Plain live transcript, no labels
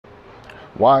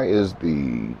Why is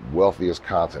the wealthiest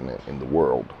continent in the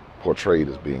world portrayed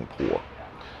as being poor?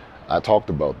 I talked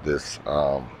about this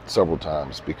several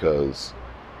times because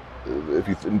if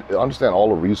you understand all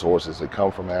the resources that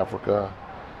come from Africa,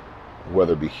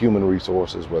 whether it be human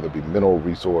resources, whether it be mineral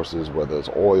resources, whether it's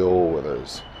oil, whether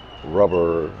it's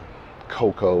rubber,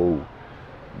 cocoa,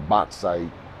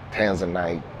 bauxite,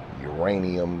 tanzanite,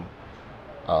 uranium,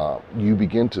 you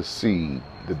begin to see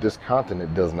that this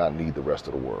continent does not need the rest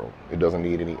of the world. It doesn't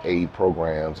need any aid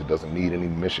programs. It doesn't need any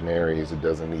missionaries. It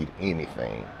doesn't need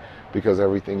anything because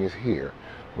everything is here.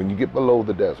 When you get below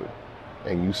the desert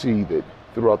and you see that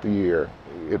throughout the year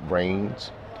it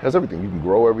rains, has everything. You can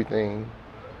grow everything.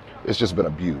 It's just been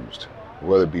abused,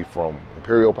 whether it be from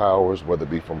imperial powers, whether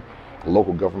it be from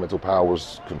local governmental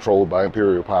powers controlled by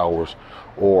imperial powers,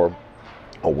 or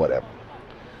whatever.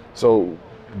 So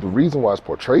the reason why it's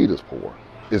portrayed as poor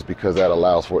is because that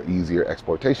allows for easier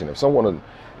exploitation. If someone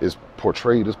is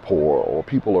portrayed as poor, or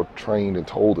people are trained and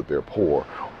told that they're poor,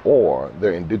 or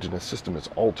their indigenous system is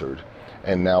altered,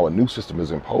 and now a new system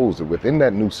is imposed, and within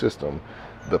that new system,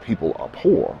 the people are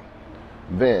poor,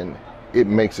 then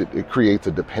it creates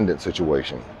a dependent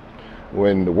situation.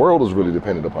 When the world is really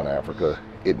dependent upon Africa,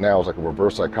 it now is like a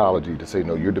reverse psychology to say,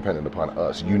 no, you're dependent upon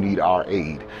us. You need our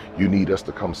aid. You need us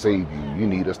to come save you. You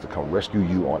need us to come rescue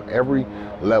you on every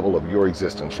level of your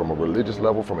existence, from a religious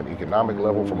level, from an economic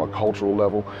level, from a cultural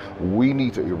level. We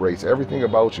need to erase everything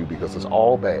about you because it's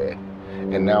all bad.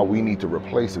 And now we need to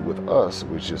replace it with us,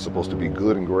 which is supposed to be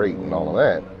good and great and all of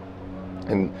that.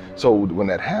 And so when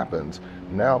that happens,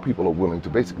 now people are willing to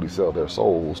basically sell their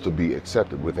souls to be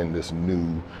accepted within this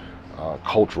new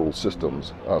cultural system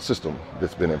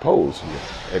that's been imposed.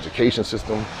 Education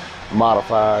system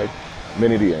modified.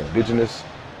 Many of the indigenous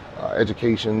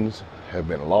educations have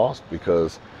been lost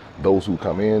because those who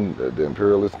come in, the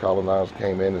imperialist colonizers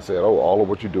came in and said, oh, all of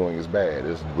what you're doing is bad.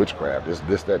 It's witchcraft. It's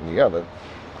this, that, and the other.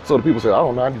 So the people said, I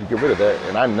don't know, I need to get rid of that.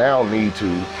 And I now need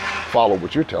to follow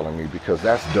what you're telling me because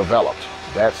that's developed.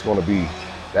 That's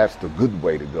the good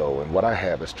way to go. And what I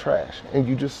have is trash. And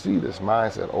you just see this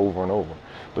mindset over and over.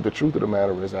 But the truth of the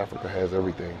matter is Africa has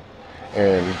everything.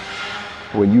 And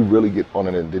when you really get on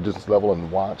an indigenous level and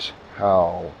watch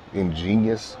how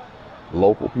ingenious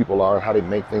local people are, how they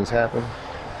make things happen,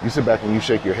 you sit back and you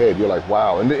shake your head. You're like,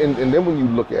 wow. And then when you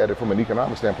look at it from an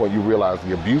economic standpoint, you realize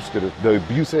the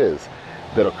abuse is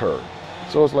that occurred.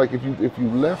 So it's like if you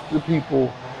left the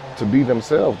people to be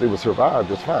themselves, they would survive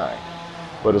just fine.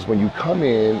 But it's when you come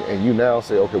in and you now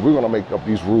say, okay, we're going to make up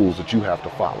these rules that you have to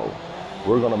follow.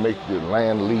 We're going to make your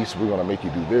land lease. We're going to make you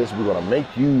do this. We're going to make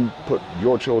you put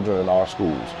your children in our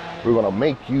schools. We're going to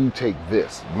make you take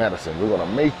this medicine. We're going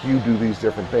to make you do these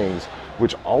different things,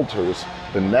 which alters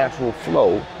the natural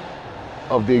flow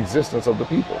of the existence of the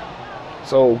people.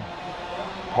 So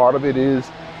part of it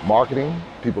is marketing.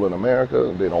 People in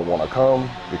America, they don't want to come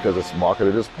because it's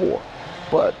marketed as poor.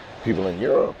 But people in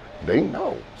Europe, they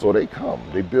know, so they come.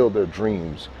 They build their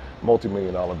dreams,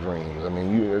 multi-million-dollar dreams. I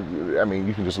mean,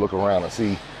 you can just look around and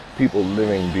see people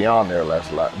living beyond their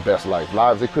best life,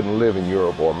 lives they couldn't live in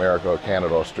Europe or America or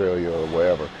Canada, Australia or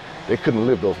wherever. They couldn't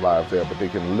live those lives there, but they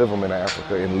can live them in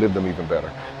Africa and live them even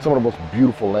better. Some of the most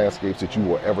beautiful landscapes that you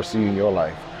will ever see in your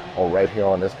life are right here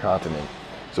on this continent.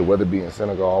 So whether it be in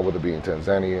Senegal, whether it be in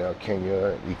Tanzania,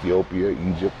 Kenya, Ethiopia,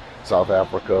 Egypt, South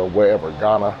Africa, wherever,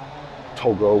 Ghana,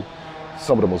 Togo,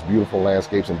 some of the most beautiful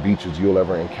landscapes and beaches you'll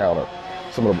ever encounter.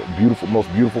 Some of the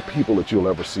most beautiful people that you'll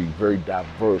ever see. Very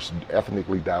diverse,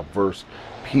 ethnically diverse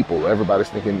people. Everybody's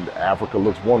thinking Africa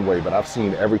looks one way, but I've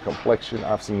seen every complexion.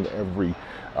 I've seen every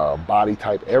body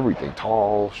type, everything.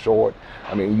 Tall, short,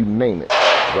 I mean, you name it,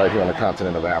 right here on the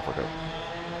continent of Africa.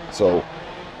 So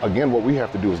again, what we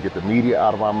have to do is get the media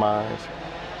out of our minds,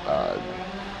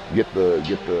 get the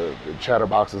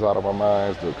chatterboxes out of our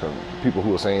minds, the people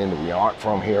who are saying that we aren't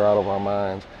from here out of our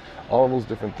minds, all those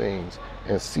different things,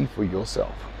 and see for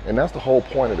yourself. And that's the whole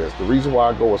point of this. The reason why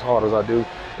I go as hard as I do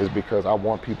is because I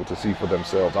want people to see for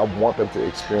themselves. I want them to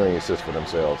experience this for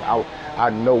themselves. I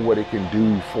know what it can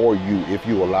do for you if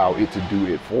you allow it to do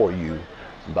it for you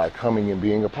by coming and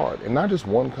being a part. And not just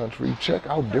one country, check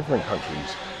out different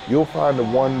countries. You'll find the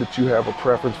one that you have a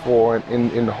preference for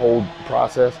in the whole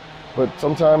process. But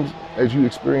sometimes as you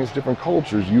experience different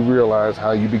cultures, you realize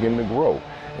how you begin to grow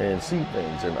and see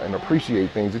things and appreciate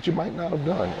things that you might not have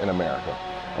done in America.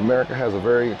 America has a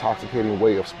very intoxicating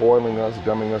way of spoiling us,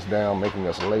 dumbing us down, making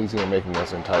us lazy, and making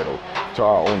us entitled to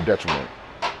our own detriment.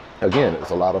 Again,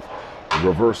 it's a lot of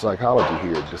reverse psychology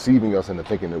here, deceiving us into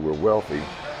thinking that we're wealthy,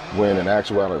 when in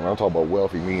actuality, when I'm talking about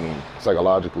wealthy meaning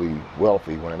psychologically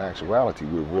wealthy, when in actuality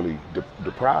we're really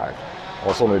deprived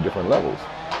on so many different levels.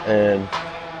 And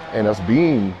And us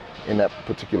being in that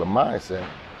particular mindset,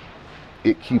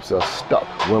 it keeps us stuck.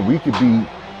 When we could be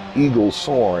eagles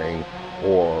soaring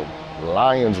or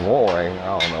lions roaring,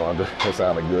 I don't know, that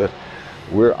sounded good.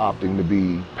 We're opting to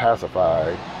be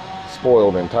pacified,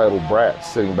 spoiled, entitled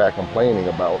brats sitting back complaining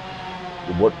about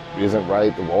what isn't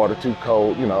right, the water too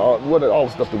cold, you know, all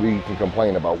the stuff that we can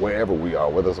complain about wherever we are,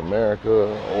 whether it's America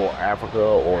or Africa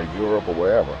or Europe or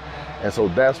wherever. And so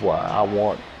that's why I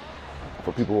want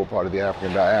for people who are part of the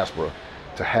African diaspora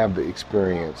to have the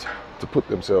experience, to put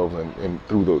themselves in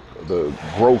through the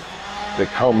growth that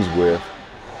comes with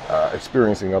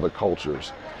experiencing other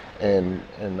cultures. And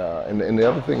the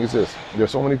other thing is this: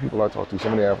 there's so many people I talk to, so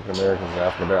many African Americans and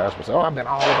African diaspora say, "Oh, I've been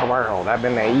all over the world. I've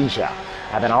been to Asia.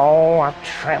 I've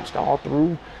traipsed all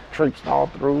through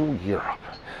Europe.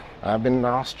 I've been to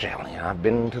Australia. I've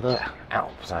been to the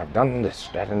Alps. I've done this,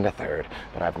 that, and the third.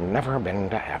 But I've never been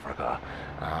to Africa.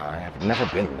 I've never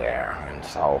been there." And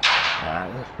so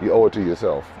you owe it to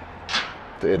yourself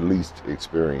to at least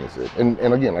experience it.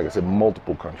 And again, like I said,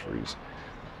 multiple countries.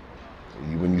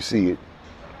 When you see it,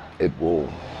 it will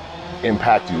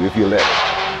impact you if you let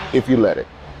it. If you let it.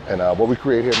 And what we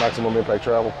create here at Maximum Impact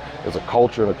Travel is a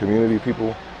culture and a community of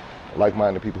people,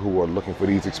 like-minded people who are looking for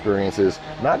these experiences,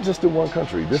 not just in one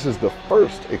country. This is the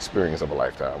first experience of a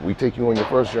lifetime. We take you on your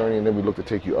first journey, and then we look to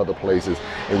take you other places,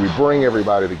 and we bring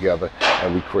everybody together,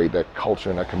 and we create that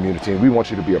culture and that community, and we want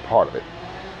you to be a part of it.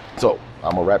 So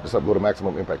I'm gonna wrap this up. Go to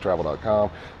MaximumImpactTravel.com,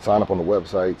 sign up on the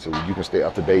website so you can stay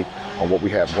up to date on what we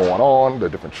have going on, the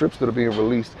different trips that are being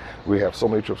released. We have so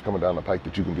many trips coming down the pike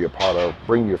that you can be a part of.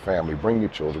 Bring your family, bring your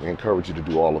children. We encourage you to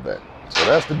do all of that. So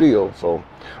that's the deal. So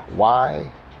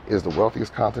why is the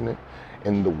wealthiest continent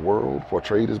in the world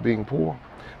portrayed as being poor?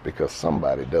 Because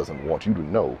somebody doesn't want you to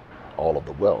know all of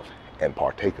the wealth and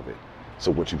partake of it.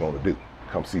 So what you gonna do?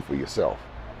 Come see for yourself.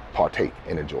 Partake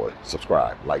and enjoy.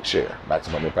 Subscribe, like, share.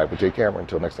 Maximum Impact with Jay Cameron.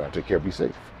 Until next time, take care, be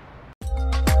safe.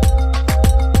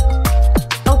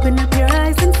 Open up your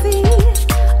eyes and see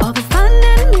all the fun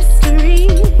and mystery.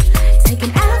 Take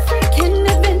an African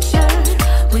adventure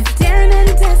with Darren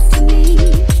and Destiny.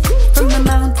 From the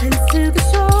mountains to the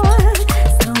shore,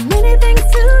 so many things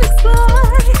to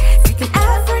explore. Take an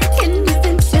African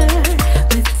adventure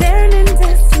with Darren and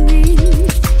Destiny.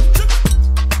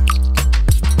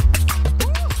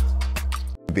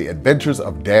 The Adventures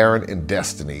of Darren and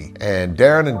Destiny. And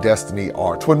Darren and Destiny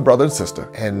are twin brother and sister,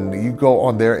 and you go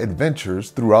on their adventures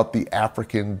throughout the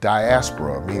African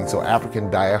diaspora, meaning so African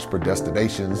diaspora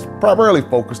destinations, primarily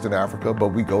focused in Africa, but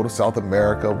we go to South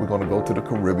America, we're going to go to the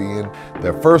Caribbean.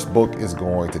 Their first book is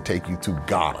going to take you to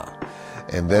Ghana,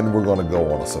 and then we're going to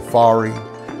go on a safari,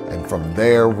 and from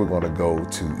there we're going to go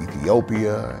to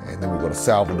Ethiopia, and then we go to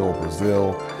Salvador,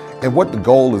 Brazil. And what the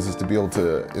goal is to be able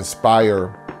to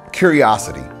inspire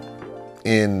curiosity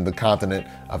in the continent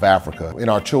of Africa, in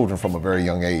our children from a very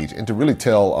young age, and to really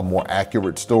tell a more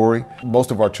accurate story. Most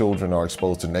of our children are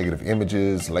exposed to negative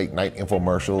images, late night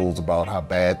infomercials about how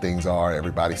bad things are,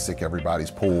 everybody's sick, everybody's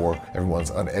poor,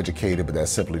 everyone's uneducated, but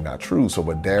that's simply not true. So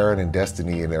what Darren and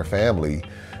Destiny and their family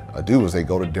do is they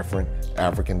go to different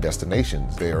African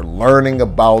destinations. They are learning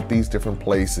about these different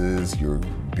places. You're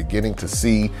beginning to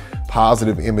see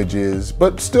positive images,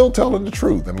 but still telling the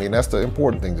truth. I mean, that's the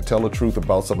important thing, to tell the truth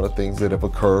about some of the things that have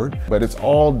occurred. But it's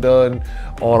all done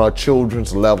on our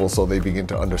children's level so they begin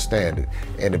to understand it.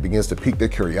 And it begins to pique their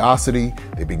curiosity.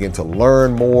 They begin to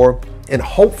learn more. And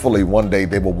hopefully one day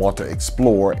they will want to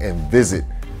explore and visit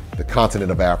the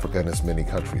continent of Africa and its many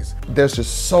countries. There's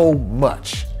just so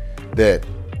much that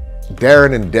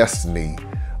Darren and Destiny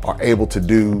are able to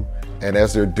do, and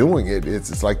as they're doing it,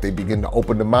 it's like they begin to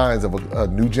open the minds of a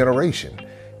new generation,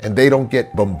 and they don't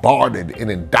get bombarded and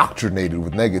indoctrinated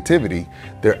with negativity.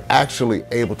 They're actually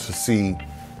able to see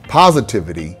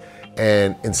positivity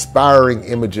and inspiring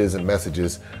images and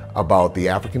messages about the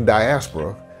African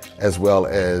diaspora, as well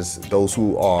as those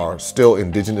who are still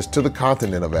indigenous to the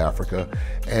continent of Africa,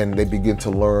 and they begin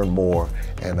to learn more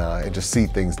and just see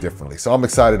things differently. So I'm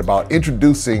excited about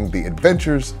introducing the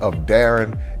Adventures of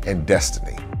Darren and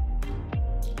Destiny.